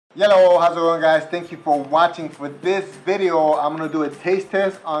Hello, how's it going, guys? Thank you for watching. For this video, I'm gonna do a taste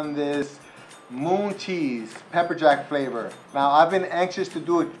test on this moon cheese pepper jack flavor. Now, I've been anxious to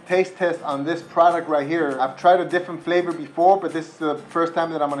do a taste test on this product right here. I've tried a different flavor before, but this is the first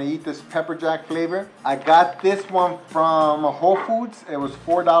time that I'm gonna eat this pepper jack flavor. I got this one from Whole Foods. It was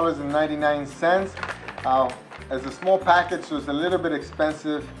 $4.99. It's a small package, so it's a little bit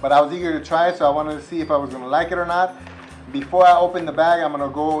expensive, but I was eager to try it, so I wanted to see if I was gonna like it or not. Before I open the bag, I'm gonna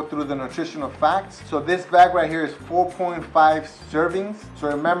go through the nutritional facts. So this bag right here is 4.5 servings. So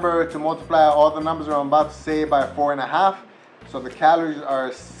remember to multiply all the numbers I'm about to say by 4.5. So the calories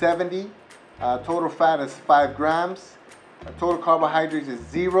are 70. Total fat is 5 grams. Total carbohydrates is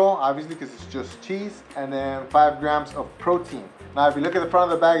 0, obviously because it's just cheese. And then 5 grams of protein. Now if you look at the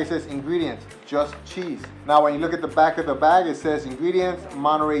front of the bag, it says ingredients, just cheese. Now when you look at the back of the bag, it says ingredients,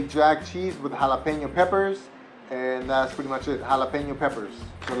 Monterey Jack cheese with jalapeno peppers. And that's pretty much it, jalapeno peppers.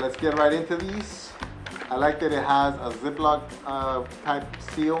 So let's get right into these. I like that it has a Ziploc type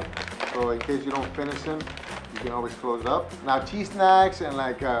seal, so in case you don't finish them, you can always close up. Now cheese snacks and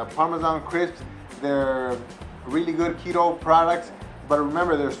like Parmesan crisps, they're really good keto products, but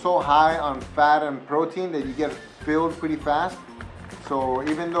remember they're so high on fat and protein that you get filled pretty fast. So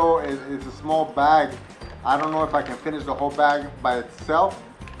even though it's a small bag, I don't know if I can finish the whole bag by itself.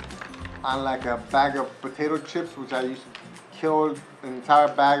 On like a bag of potato chips, which I used to kill the entire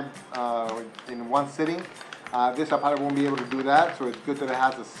bag in one sitting. This I probably won't be able to do that, so it's good that it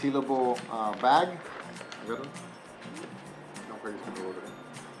has a sealable bag. Don't forget to go over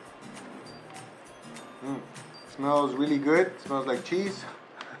there. Smells really good. It smells like cheese.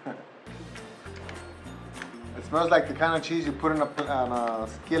 It smells like the kind of cheese you put in a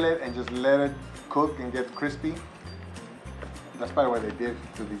skillet and just let it cook and get crispy. That's probably what they did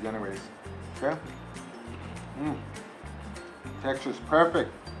to these anyways. Okay? Texture's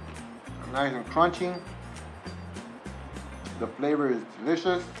perfect. Nice and crunchy. The flavor is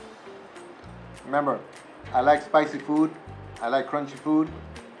delicious. Remember, I like spicy food. I like crunchy food.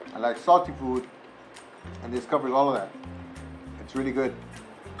 I like salty food. And this covers all of that. It's really good.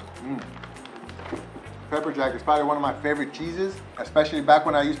 Pepper jack is probably one of my favorite cheeses. Especially back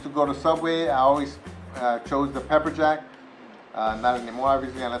when I used to go to Subway, I always chose the pepper jack. Not anymore,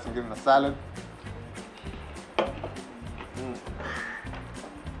 obviously, unless I'm getting a salad.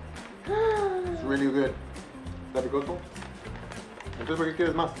 It's really good. ¿Está picoso? Entonces, ¿por qué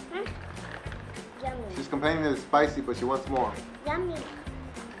quieres más? Yummy. She's complaining that it's spicy, but she wants more. Yummy.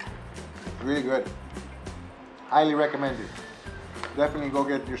 It's really good. Highly recommended. Definitely go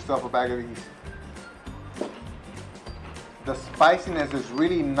get yourself a bag of these. The spiciness is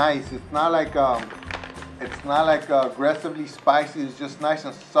really nice. It's not like aggressively spicy. It's just nice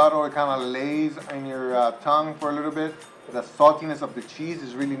and subtle. It kind of lays in your tongue for a little bit. The saltiness of the cheese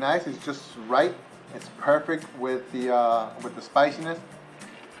is really nice. It's just right. It's perfect with the spiciness.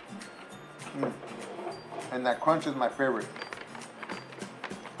 And that crunch is my favorite.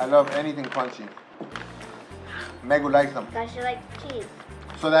 I love anything crunchy. Megu likes them. Because you like cheese.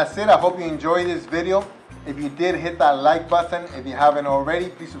 So that's it. I hope you enjoyed this video. If you did, hit that like button. If you haven't already,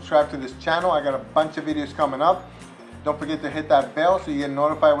 please subscribe to this channel. I got a bunch of videos coming up. Don't forget to hit that bell so you get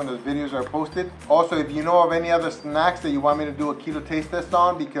notified when those videos are posted. Also, if you know of any other snacks that you want me to do a keto taste test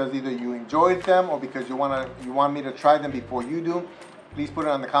on because either you enjoyed them or because you want me to try them before you do, please put it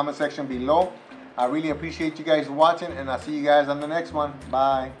on the comment section below. I really appreciate you guys watching, and I'll see you guys on the next one.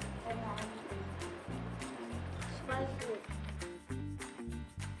 Bye.